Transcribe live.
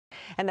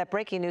And that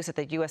breaking news at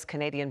the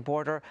U.S.-Canadian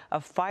border,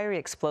 a fiery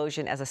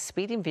explosion as a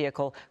speeding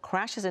vehicle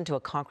crashes into a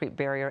concrete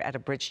barrier at a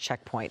bridge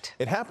checkpoint.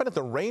 It happened at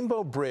the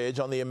Rainbow Bridge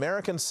on the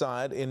American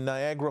side in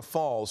Niagara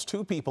Falls.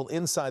 2 people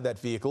inside that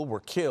vehicle were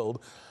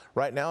killed.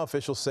 Right now,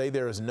 officials say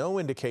there is no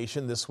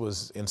indication this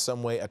was in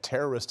some way a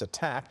terrorist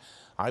attack.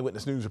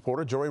 Eyewitness News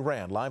reporter Jory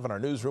Rand live in our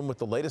newsroom with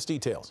the latest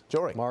details.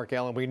 Jory. Mark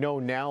Allen, we know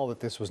now that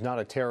this was not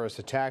a terrorist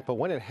attack, but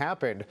when it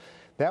happened,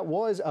 that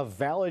was a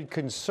valid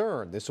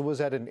concern. This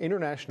was at an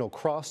international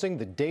crossing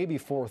the day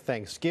before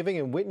Thanksgiving,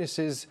 and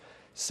witnesses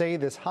say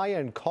this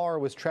high-end car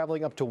was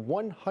traveling up to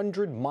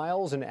 100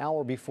 miles an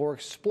hour before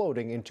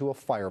exploding into a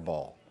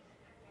fireball.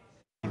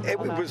 It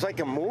was like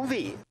a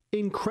movie.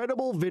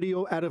 Incredible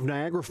video out of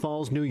Niagara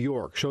Falls, New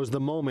York shows the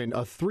moment a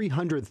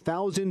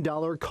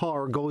 $300,000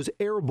 car goes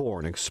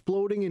airborne,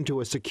 exploding into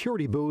a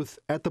security booth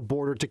at the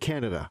border to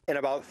Canada. And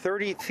about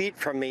 30 feet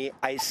from me,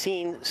 I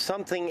seen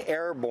something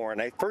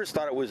airborne. I first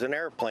thought it was an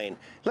airplane.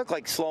 It looked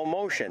like slow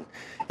motion.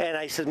 And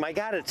I said, my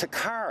God, it's a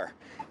car.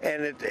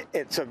 And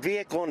it's a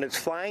vehicle, and it's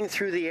flying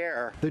through the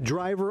air. The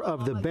driver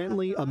of the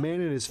Bentley, a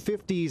man in his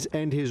 50s,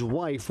 and his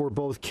wife were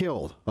both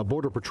killed. A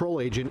Border Patrol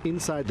agent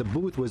inside the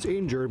booth was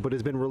injured but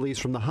has been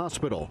released from the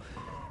hospital.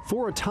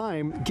 For a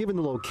time, given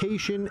the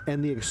location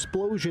and the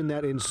explosion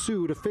that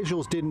ensued,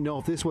 officials didn't know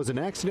if this was an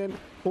accident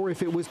or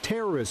if it was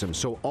terrorism,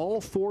 so all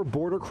 4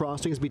 border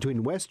crossings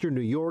between Western New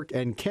York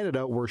and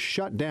Canada were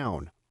shut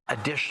down.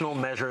 Additional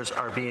measures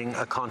are being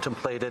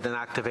contemplated and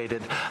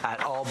activated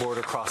at all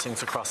border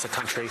crossings across the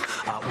country.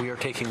 We are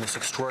taking this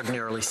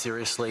extraordinarily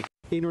seriously.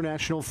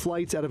 International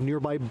flights out of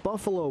nearby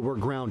Buffalo were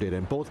grounded,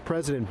 and both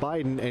President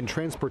Biden and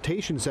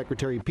Transportation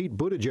Secretary Pete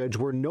Buttigieg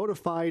were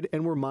notified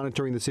and were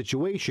monitoring the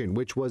situation,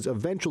 which was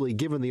eventually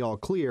given the all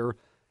clear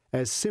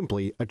as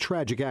simply a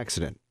tragic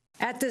accident.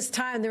 At this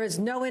time, there is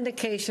no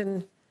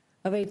indication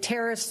of a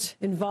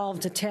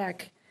terrorist-involved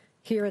attack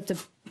here at the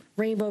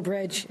Rainbow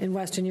Bridge in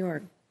Western New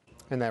York.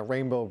 And that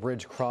Rainbow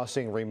Bridge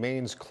crossing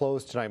remains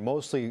closed tonight,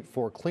 mostly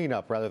for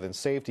cleanup rather than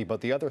safety, but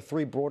the other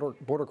 3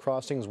 border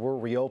crossings were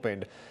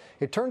reopened.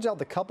 It turns out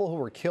the couple who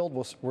were killed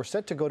were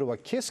set to go to a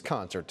Kiss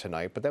concert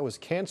tonight, but that was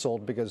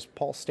canceled because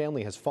Paul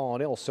Stanley has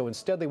fallen ill, so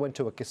instead they went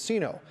to a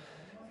casino.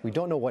 We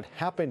don't know what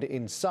happened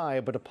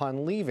inside, but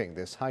upon leaving,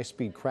 this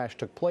high-speed crash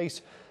took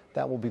place.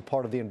 That will be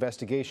part of the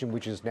investigation,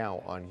 which is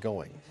now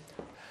ongoing.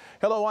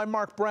 Hello, I'm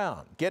Mark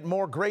Brown. Get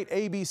more great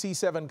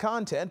ABC7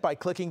 content by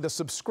clicking the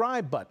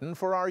subscribe button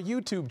for our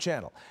YouTube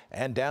channel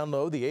and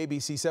download the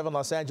ABC7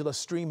 Los Angeles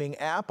streaming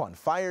app on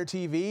Fire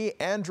TV,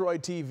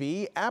 Android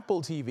TV,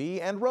 Apple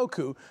TV, and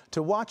Roku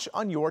to watch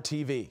on your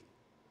TV.